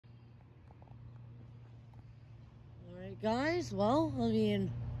Alright guys, well, I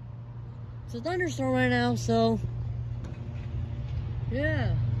mean, it's a thunderstorm right now, so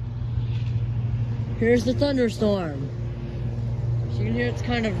yeah. Here's the thunderstorm. So you can hear it's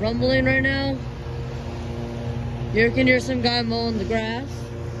kind of rumbling right now. You can hear some guy mowing the grass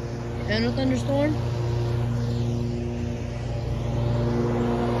and a thunderstorm.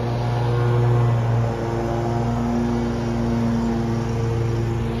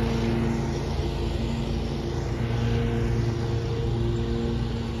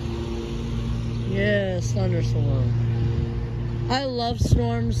 Yes, thunderstorm. I love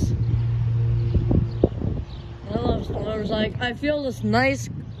storms. I love storms. Like, I feel this nice,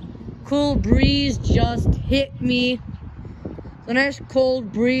 cool breeze just hit me. The nice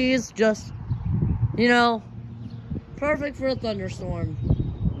cold breeze just, you know, perfect for a thunderstorm.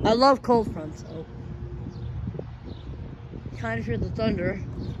 I love cold fronts, so kind of hear the thunder.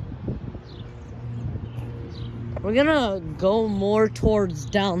 We're gonna go more towards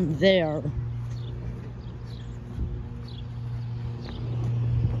down there.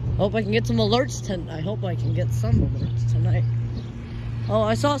 Hope I can get some alerts tonight. I hope I can get some alerts tonight. Oh,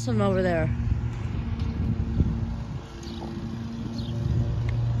 I saw some over there.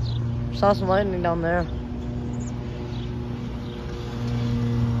 Saw some lightning down there.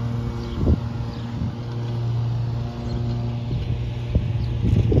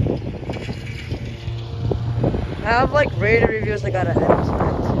 I have like radar reviews I gotta edit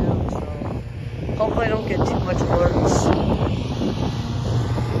tonight too, so hopefully I don't get too much alerts.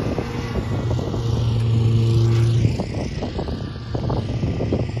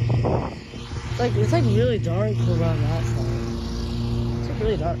 It's like really dark around that side. It's like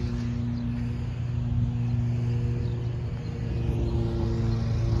really dark.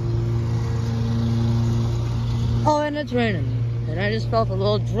 Oh, and it's raining. And I just felt a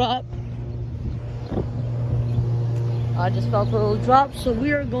little drop. So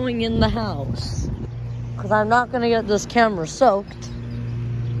we are going in the house. Because I'm not going to get this camera soaked.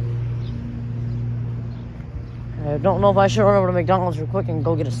 I don't know if I should run over to McDonald's real quick and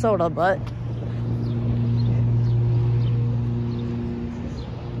go get a soda, but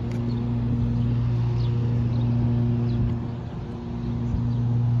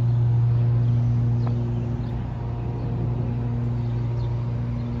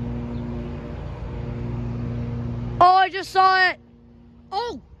oh, I just saw it.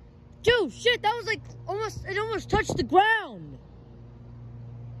 Oh, dude, shit, that was like it almost touched the ground.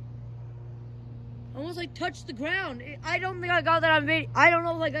 Almost like touched the ground. I don't think I got that on video. I don't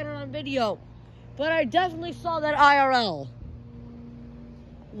know if I got it on video, but I definitely saw that IRL.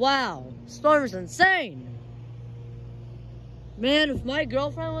 Wow, storm's insane. Man, if my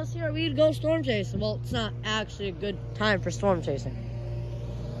girlfriend was here, we'd go storm chasing. Well, it's not actually a good time for storm chasing.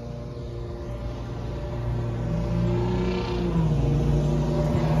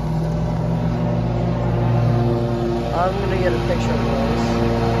 I'm gonna get a picture of those.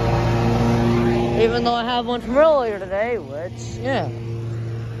 Even though I have one from earlier today, which, yeah.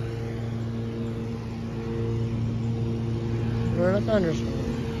 We're in a thunderstorm.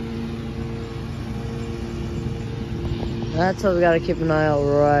 That's why we gotta keep an eye out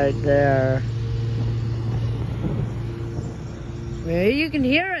right there. Yeah, you can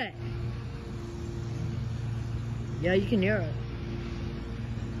hear it. Yeah, you can hear it.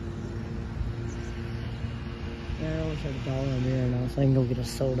 Yeah, I wish I had $1 here now so I can go get a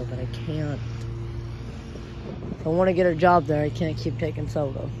soda, but I can't. If I want to get a job there, I can't keep taking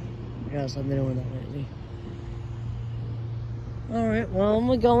soda. Yes, I've been doing that lately. Alright, well, I'm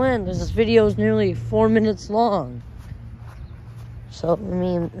going to go in because this video is nearly 4 minutes long. So, I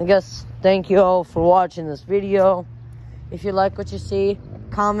mean, I guess thank you all for watching this video. If you like what you see,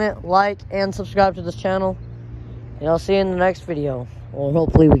 comment, like, and subscribe to this channel. And I'll see you in the next video. Or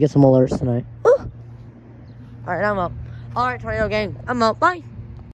hopefully we get some alerts tonight. Alright, I'm up. Alright, Tornado Gang, I'm out. Bye.